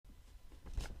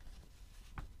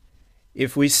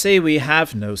If we say we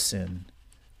have no sin,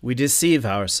 we deceive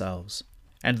ourselves,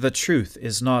 and the truth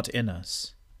is not in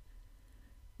us.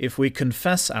 If we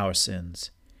confess our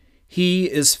sins, he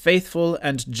is faithful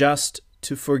and just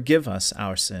to forgive us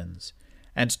our sins,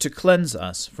 and to cleanse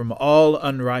us from all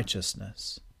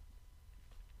unrighteousness.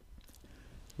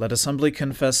 Let us humbly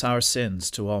confess our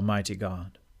sins to Almighty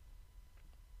God.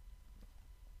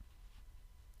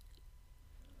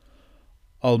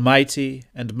 Almighty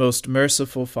and most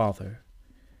merciful Father,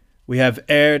 we have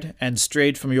erred and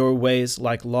strayed from your ways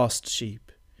like lost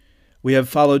sheep. We have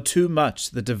followed too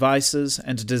much the devices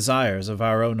and desires of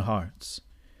our own hearts.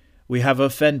 We have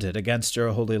offended against your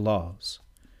holy laws.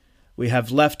 We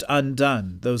have left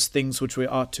undone those things which we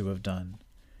ought to have done,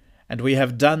 and we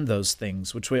have done those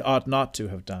things which we ought not to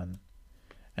have done.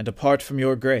 And apart from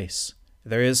your grace,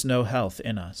 there is no health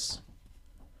in us.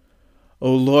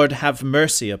 O Lord, have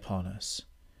mercy upon us.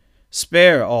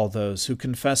 Spare all those who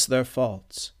confess their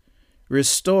faults.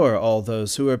 Restore all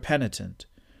those who are penitent,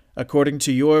 according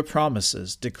to your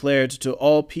promises declared to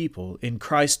all people in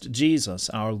Christ Jesus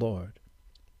our Lord.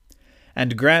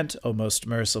 And grant, O most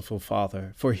merciful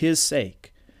Father, for his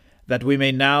sake, that we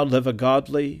may now live a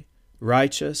godly,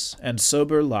 righteous, and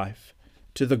sober life,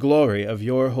 to the glory of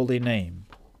your holy name.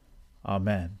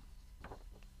 Amen.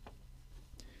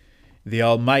 The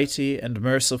Almighty and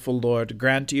merciful Lord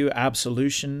grant you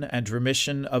absolution and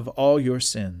remission of all your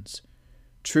sins,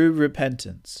 true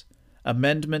repentance,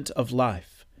 amendment of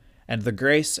life, and the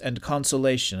grace and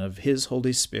consolation of his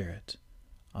Holy Spirit.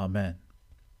 Amen.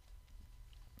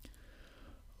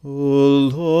 O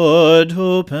Lord,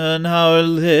 open our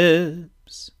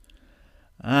lips,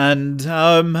 and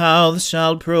our mouth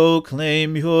shall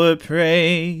proclaim your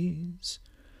praise.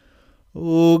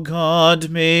 O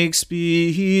God, make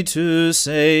speed to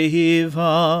save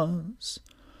us.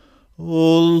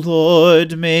 O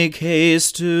Lord, make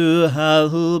haste to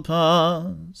help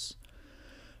us.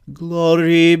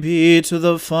 Glory be to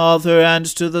the Father, and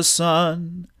to the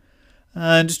Son,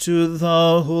 and to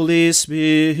the Holy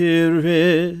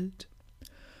Spirit,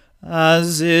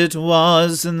 as it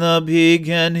was in the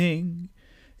beginning,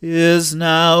 is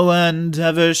now, and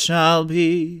ever shall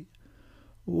be,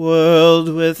 world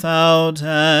without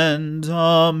end.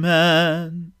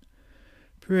 Amen.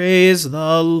 Praise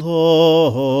the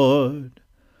Lord.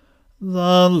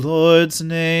 The Lord's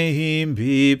name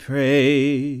be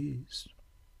praised.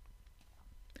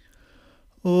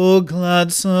 O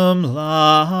gladsome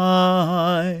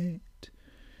light,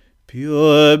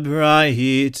 pure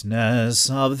brightness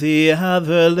of the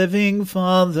ever-living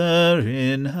Father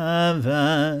in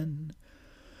heaven,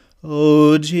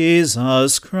 O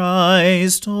Jesus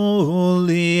Christ,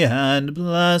 holy and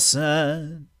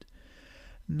blessed,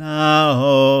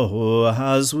 now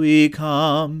as we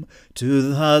come to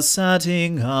the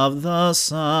setting of the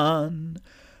sun,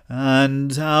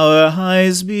 and our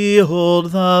eyes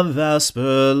behold the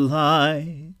vesper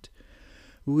light,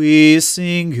 we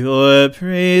sing your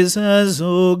praises,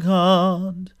 O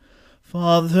God,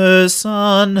 Father,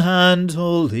 Son, and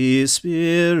Holy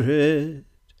Spirit.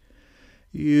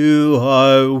 You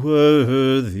are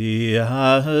worthy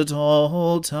at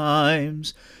all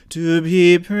times to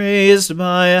be praised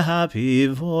by happy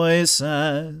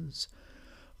voices,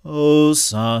 O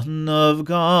Son of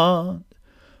God,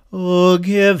 O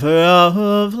Giver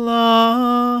of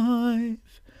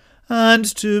life, and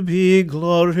to be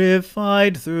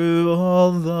glorified through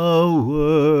all the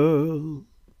world.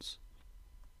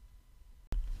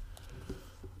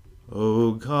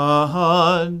 O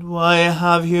God, why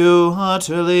have you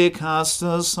utterly cast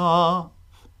us off?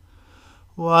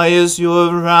 Why is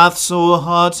your wrath so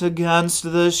hot against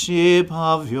the sheep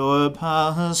of your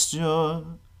pasture?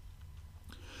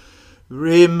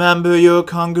 Remember your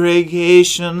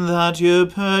congregation that you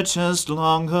purchased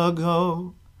long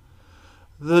ago,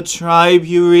 the tribe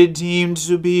you redeemed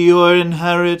to be your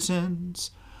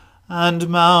inheritance, and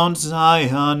Mount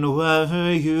Zion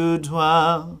where you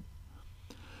dwell.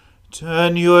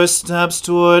 Turn your steps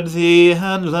toward the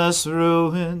endless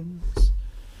ruins.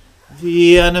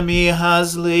 The enemy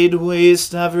has laid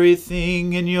waste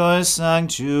everything in your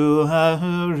sanctuary.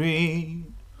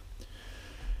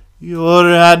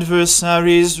 Your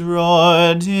adversaries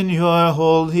roared in your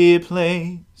holy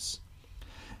place.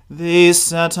 They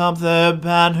set up their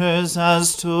banners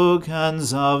as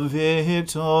tokens of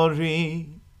victory.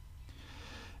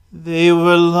 They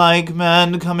were like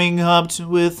men coming up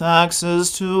with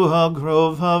axes to a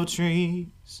grove of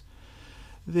trees.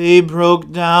 They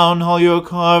broke down all your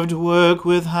carved work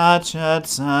with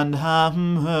hatchets and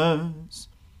hammers.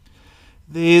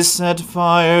 They set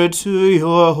fire to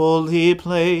your holy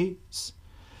place.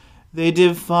 They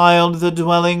defiled the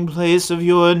dwelling place of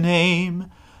your name,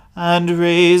 and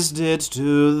razed it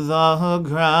to the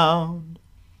ground.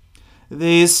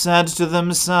 They said to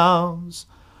themselves,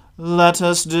 "Let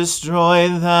us destroy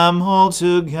them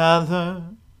altogether."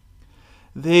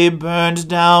 They burned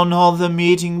down all the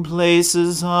meeting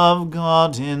places of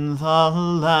God in the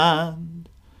land.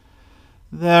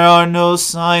 There are no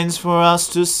signs for us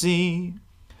to see.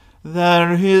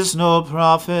 There is no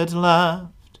prophet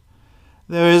left.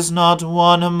 There is not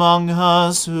one among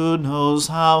us who knows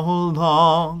how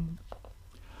long.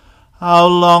 How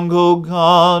long, O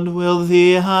God, will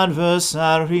the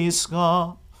adversary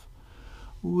scoff?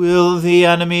 Will the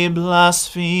enemy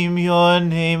blaspheme your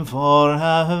name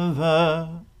forever?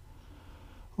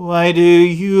 Why do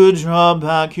you draw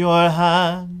back your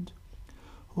hand?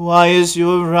 Why is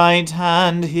your right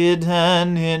hand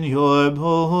hidden in your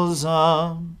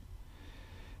bosom?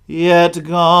 Yet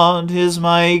God is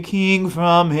my King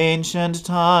from ancient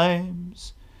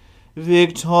times,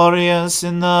 victorious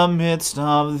in the midst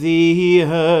of the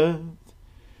earth.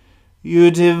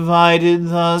 You divided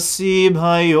the sea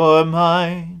by your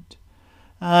might,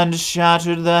 and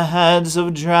shattered the heads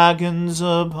of dragons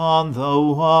upon the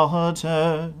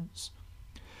waters.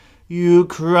 You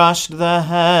crushed the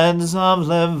heads of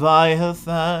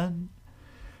Leviathan,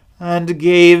 and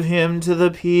gave him to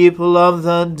the people of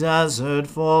the desert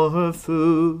for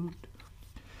food.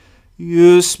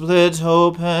 You split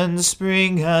open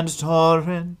spring and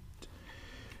torrent.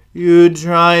 You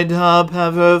dried up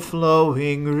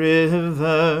ever-flowing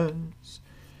rivers.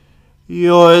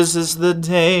 Yours is the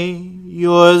day,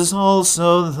 yours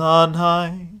also the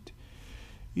night.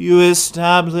 You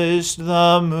established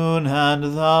the moon and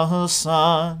the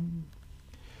sun.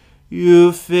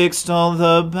 You fixed all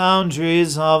the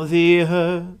boundaries of the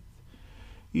earth.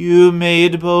 You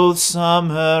made both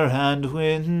summer and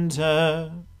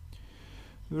winter.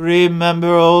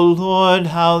 Remember, O Lord,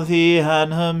 how the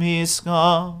enemy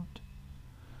scoffed.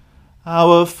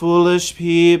 Our foolish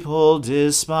people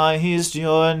despised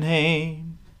your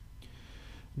name.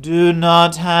 Do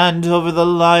not hand over the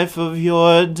life of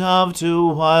your dove to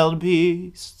wild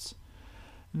beasts.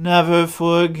 Never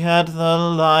forget the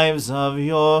lives of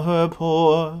your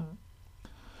poor.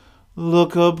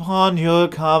 Look upon your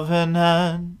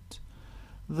covenant.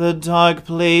 The dark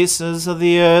places of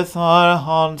the earth are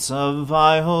haunts of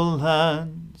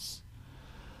violence.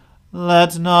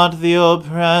 Let not the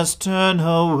oppressed turn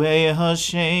away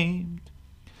ashamed.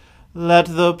 Let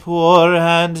the poor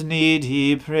and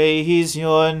needy praise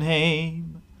your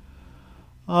name.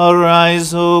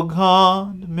 Arise, O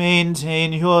God,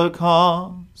 maintain your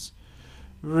cause.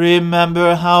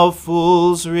 Remember how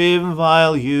fools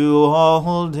revile you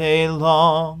all day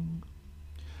long.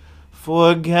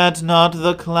 Forget not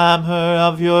the clamor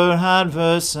of your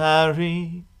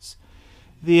adversaries,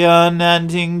 the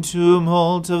unending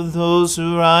tumult of those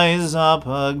who rise up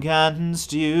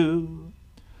against you.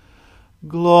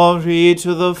 Glory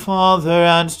to the Father,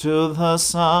 and to the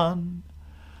Son,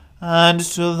 and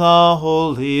to the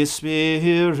Holy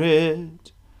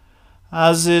Spirit,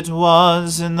 as it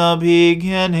was in the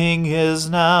beginning, is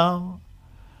now,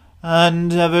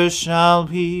 and ever shall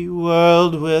be,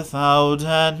 world without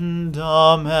end.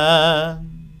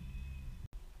 Amen.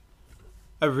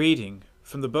 A reading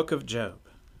from the book of Job.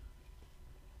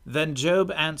 Then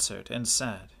Job answered and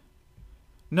said,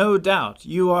 No doubt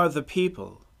you are the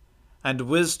people, and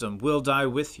wisdom will die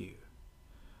with you.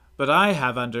 But I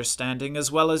have understanding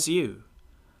as well as you.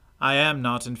 I am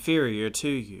not inferior to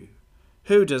you.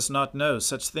 Who does not know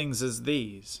such things as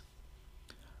these?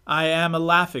 I am a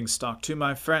laughingstock to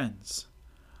my friends.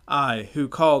 I, who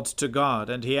called to God,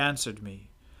 and he answered me,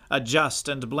 a just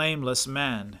and blameless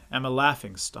man, am a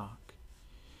laughingstock.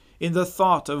 In the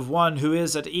thought of one who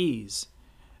is at ease,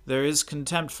 there is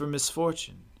contempt for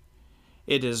misfortune.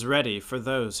 It is ready for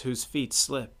those whose feet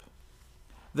slip.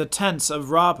 The tents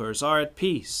of robbers are at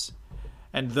peace,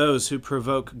 and those who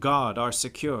provoke God are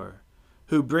secure,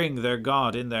 who bring their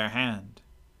God in their hand.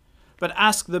 But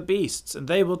ask the beasts, and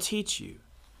they will teach you,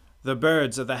 the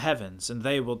birds of the heavens, and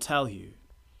they will tell you,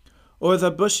 or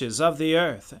the bushes of the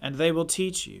earth, and they will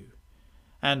teach you,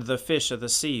 and the fish of the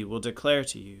sea will declare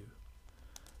to you.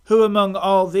 Who among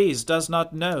all these does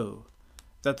not know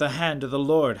that the hand of the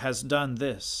Lord has done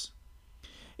this?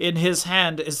 In his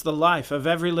hand is the life of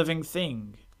every living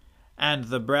thing, and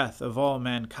the breath of all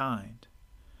mankind.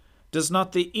 Does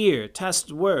not the ear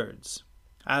test words,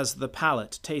 as the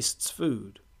palate tastes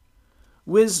food?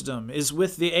 Wisdom is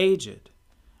with the aged,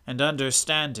 and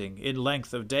understanding in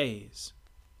length of days.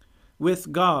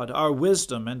 With God are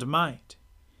wisdom and might.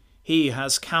 He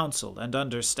has counsel and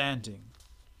understanding.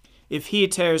 If he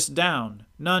tears down,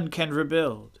 none can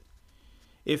rebuild.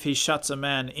 If he shuts a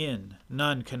man in,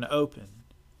 none can open.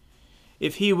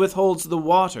 If he withholds the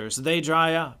waters, they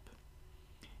dry up.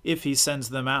 If he sends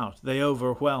them out, they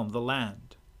overwhelm the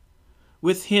land.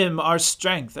 With him are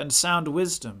strength and sound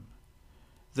wisdom.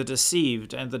 The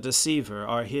deceived and the deceiver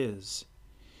are his.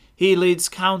 He leads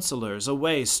counselors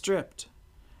away stripped,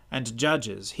 and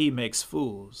judges he makes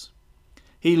fools.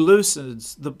 He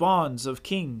loosens the bonds of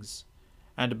kings,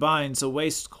 and binds a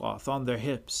waistcloth on their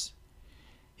hips.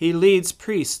 He leads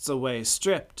priests away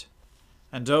stripped,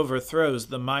 and overthrows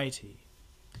the mighty.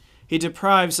 He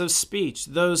deprives of speech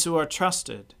those who are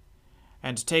trusted,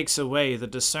 and takes away the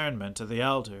discernment of the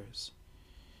elders.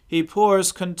 He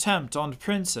pours contempt on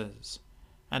princes,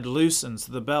 and loosens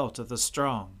the belt of the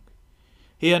strong.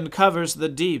 He uncovers the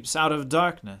deeps out of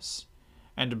darkness,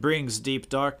 and brings deep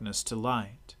darkness to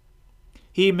light.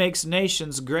 He makes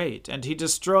nations great, and he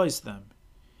destroys them.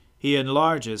 He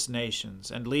enlarges nations,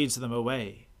 and leads them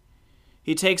away.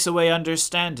 He takes away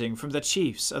understanding from the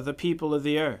chiefs of the people of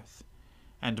the earth,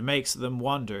 and makes them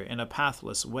wander in a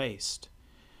pathless waste.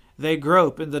 They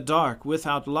grope in the dark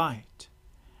without light,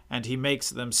 and he makes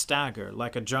them stagger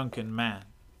like a drunken man.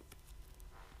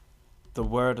 The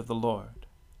word of the Lord.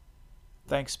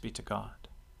 Thanks be to God.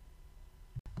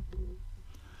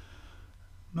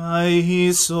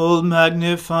 My soul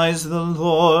magnifies the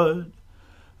Lord.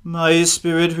 My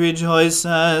spirit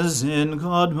rejoices in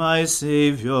God my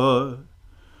Saviour.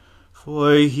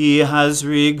 For he has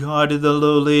regarded the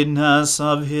lowliness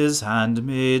of his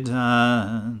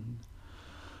handmaiden.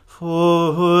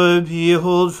 For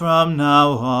behold, from now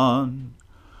on,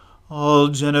 all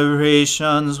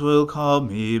generations will call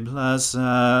me blessed.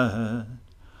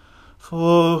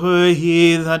 For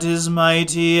he that is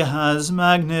mighty has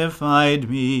magnified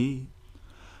me,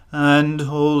 and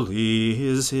holy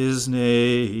is his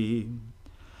name.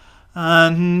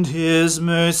 And his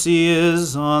mercy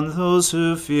is on those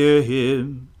who fear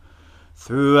him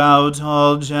throughout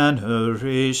all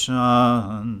generations.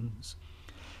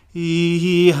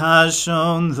 He has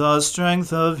shown the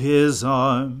strength of his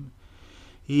arm.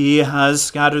 He has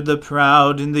scattered the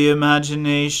proud in the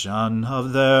imagination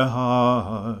of their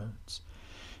hearts.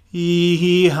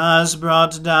 He has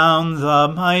brought down the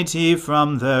mighty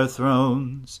from their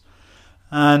thrones,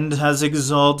 and has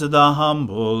exalted the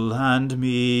humble and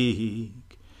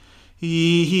meek.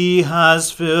 He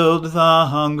has filled the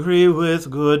hungry with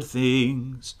good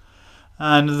things,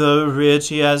 and the rich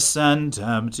he has sent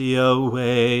empty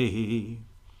away.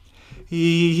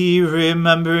 He,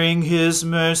 remembering his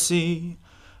mercy,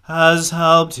 has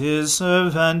helped his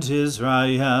servant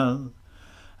Israel,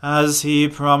 as he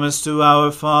promised to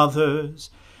our fathers,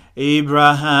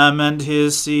 Abraham and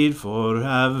his seed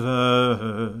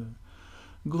forever.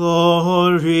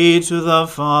 Glory to the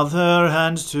Father,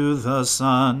 and to the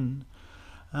Son,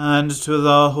 and to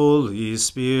the Holy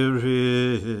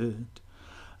Spirit,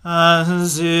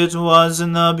 as it was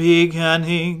in the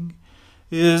beginning,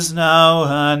 is now,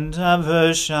 and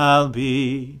ever shall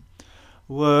be,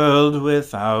 world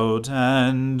without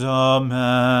end.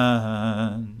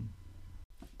 Amen.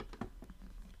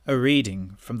 A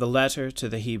reading from the letter to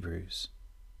the Hebrews.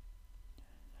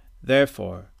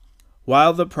 Therefore,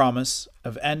 while the promise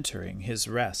of entering his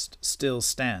rest still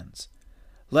stands,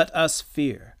 let us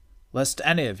fear, lest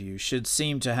any of you should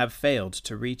seem to have failed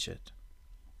to reach it.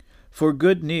 For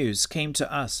good news came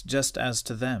to us just as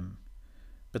to them,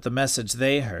 but the message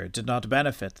they heard did not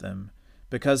benefit them,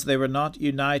 because they were not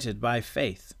united by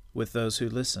faith with those who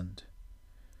listened.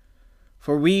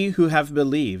 For we who have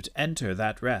believed enter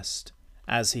that rest,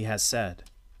 as he has said,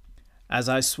 "As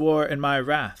I swore in my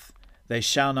wrath, they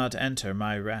shall not enter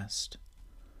my rest,"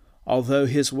 although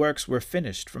his works were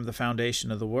finished from the foundation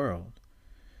of the world.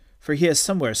 For he has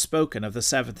somewhere spoken of the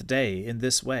seventh day in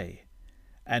this way,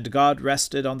 "And God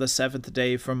rested on the seventh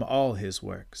day from all his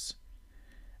works."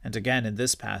 And again in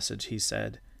this passage he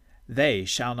said, "They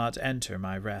shall not enter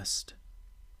my rest."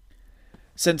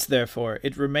 Since therefore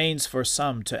it remains for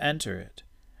some to enter it,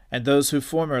 and those who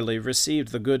formerly received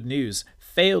the good news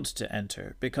failed to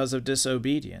enter because of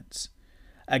disobedience,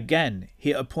 again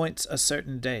he appoints a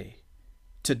certain day,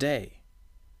 today,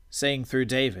 saying through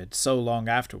David so long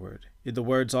afterward, in the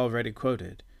words already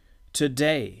quoted,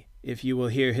 "Today, if you will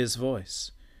hear his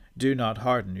voice, do not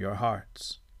harden your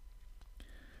hearts."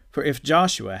 For if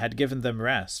Joshua had given them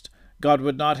rest, God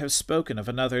would not have spoken of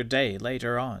another day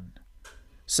later on.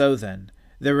 So then,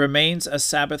 there remains a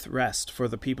Sabbath rest for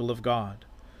the people of God.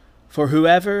 For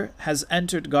whoever has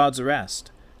entered God's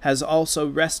rest has also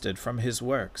rested from his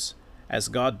works, as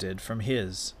God did from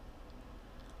his.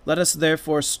 Let us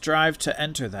therefore strive to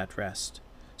enter that rest,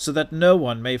 so that no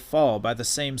one may fall by the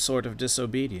same sort of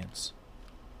disobedience.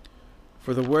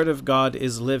 For the word of God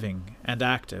is living and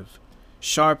active,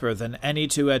 sharper than any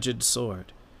two-edged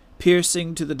sword,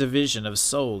 piercing to the division of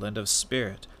soul and of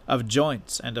spirit, of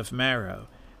joints and of marrow,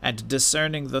 and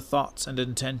discerning the thoughts and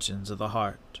intentions of the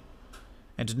heart.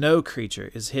 And no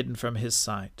creature is hidden from his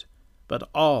sight, but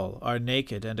all are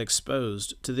naked and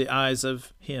exposed to the eyes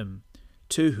of him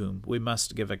to whom we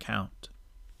must give account.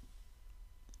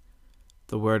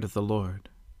 The word of the Lord.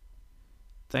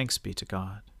 Thanks be to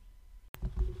God.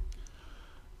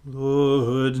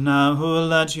 Lord, now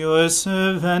let your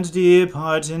servant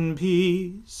depart in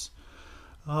peace,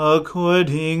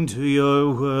 according to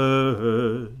your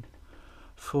word.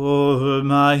 For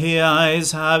my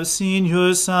eyes have seen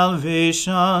your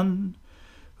salvation,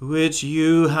 which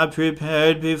you have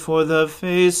prepared before the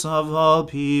face of all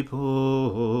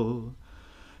people,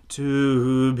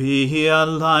 to be a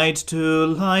light to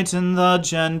lighten the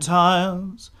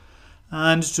Gentiles,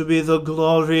 and to be the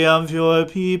glory of your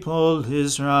people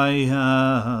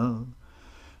Israel.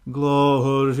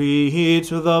 Glory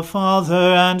to the Father,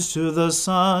 and to the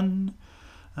Son,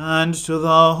 and to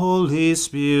the Holy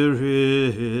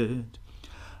Spirit,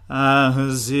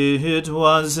 as it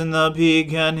was in the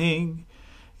beginning,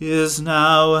 is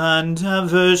now, and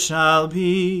ever shall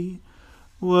be,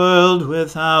 world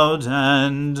without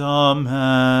end.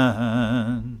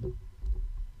 Amen.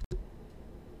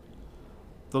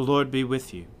 The Lord be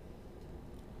with you.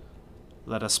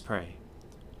 Let us pray.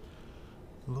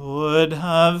 Lord,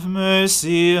 have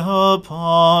mercy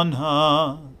upon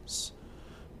us.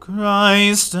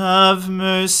 Christ, have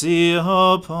mercy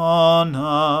upon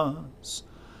us.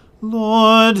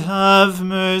 Lord, have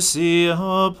mercy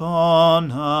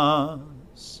upon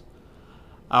us.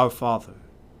 Our Father,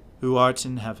 who art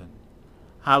in heaven,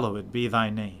 hallowed be thy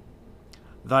name.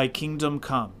 Thy kingdom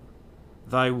come,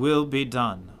 thy will be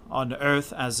done, on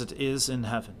earth as it is in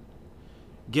heaven.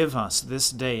 Give us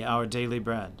this day our daily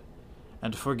bread,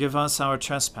 and forgive us our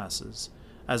trespasses,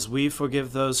 as we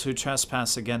forgive those who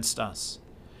trespass against us.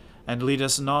 And lead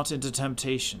us not into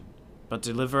temptation, but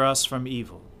deliver us from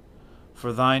evil.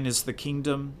 For thine is the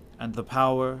kingdom, and the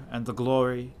power, and the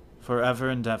glory, forever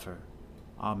and ever.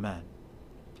 Amen.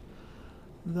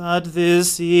 That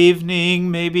this evening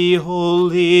may be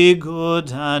holy,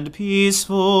 good, and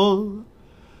peaceful,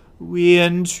 we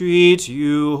entreat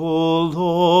you, O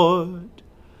Lord,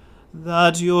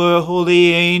 that your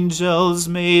holy angels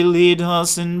may lead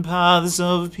us in paths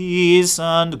of peace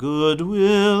and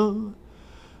goodwill.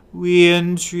 We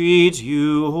entreat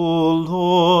you, O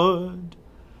Lord,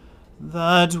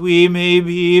 that we may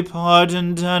be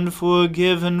pardoned and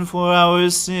forgiven for our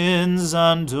sins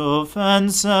and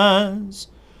offenses.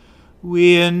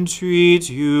 We entreat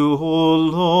you, O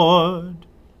Lord,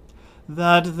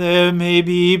 that there may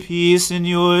be peace in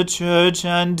your church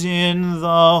and in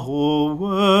the whole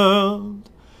world.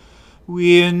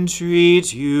 We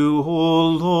entreat you, O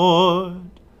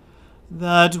Lord,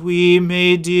 that we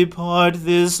may depart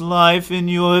this life in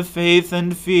your faith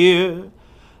and fear,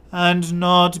 and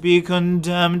not be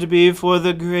condemned before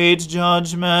the great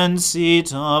judgment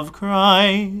seat of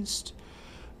Christ.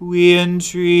 We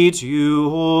entreat you,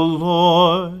 O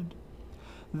Lord,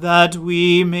 that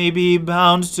we may be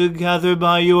bound together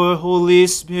by your Holy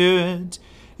Spirit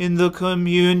in the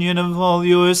communion of all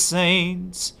your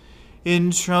saints,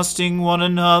 entrusting one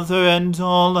another and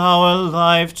all our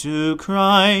life to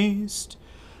Christ.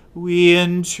 We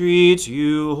entreat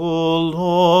you, O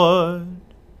Lord.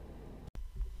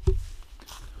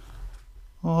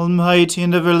 Almighty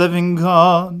and ever-living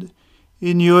God,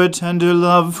 in your tender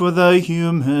love for the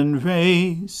human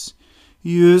race,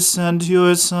 you sent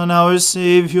your Son, our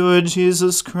Saviour,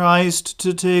 Jesus Christ,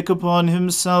 to take upon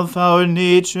himself our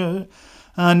nature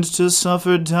and to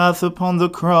suffer death upon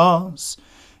the cross,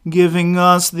 giving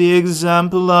us the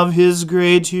example of his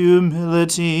great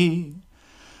humility.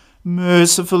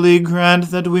 Mercifully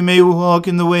grant that we may walk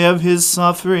in the way of his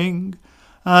suffering,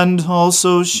 and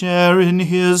also share in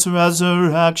his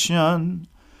resurrection.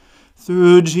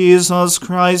 Through Jesus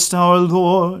Christ our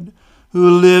Lord, who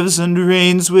lives and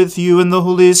reigns with you in the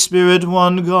Holy Spirit,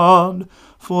 one God,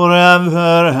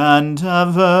 forever and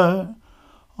ever.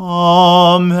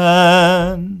 Amen.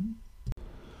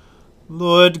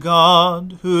 Lord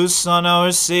God, whose Son,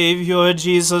 our Saviour,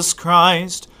 Jesus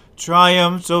Christ,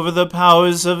 triumphed over the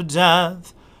powers of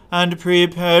death, and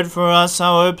prepared for us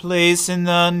our place in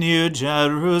the New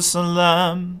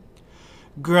Jerusalem,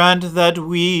 grant that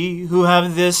we, who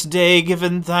have this day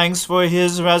given thanks for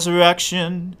his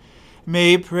resurrection,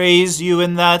 may praise you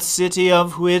in that city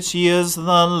of which he is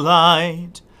the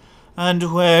light,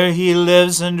 and where he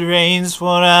lives and reigns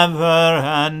forever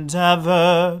and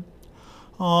ever.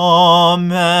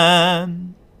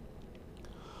 Amen.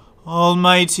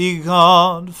 Almighty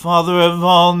God, Father of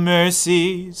all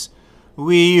mercies,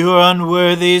 we, your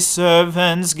unworthy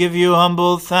servants, give you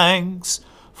humble thanks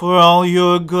for all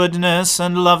your goodness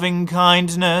and loving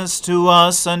kindness to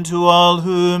us and to all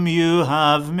whom you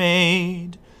have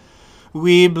made.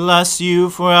 We bless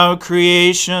you for our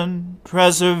creation,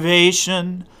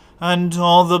 preservation, and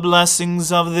all the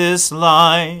blessings of this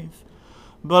life,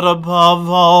 but above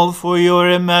all for your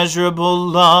immeasurable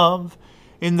love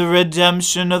in the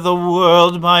redemption of the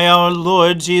world by our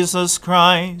Lord Jesus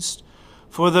Christ,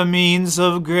 for the means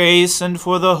of grace and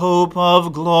for the hope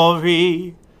of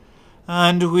glory.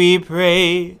 And we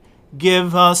pray,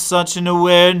 give us such an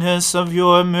awareness of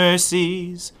your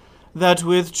mercies, that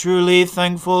with truly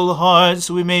thankful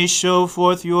hearts we may show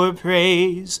forth your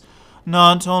praise,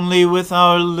 not only with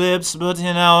our lips but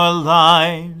in our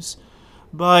lives,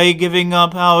 by giving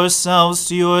up ourselves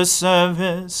to your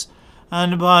service,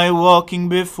 and by walking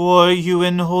before you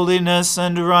in holiness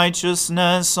and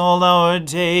righteousness all our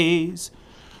days,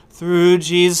 through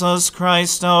Jesus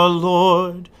Christ our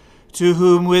Lord, to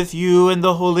whom with you and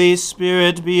the Holy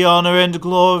Spirit be honor and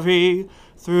glory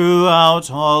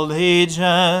throughout all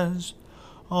ages.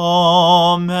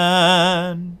 Amen.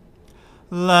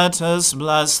 Let us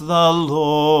bless the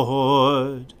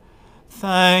Lord.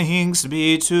 Thanks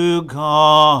be to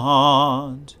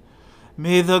God.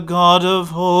 May the God of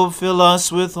hope fill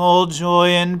us with all joy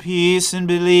and peace in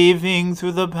believing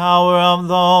through the power of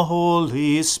the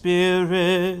Holy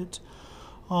Spirit.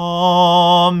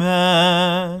 Amen.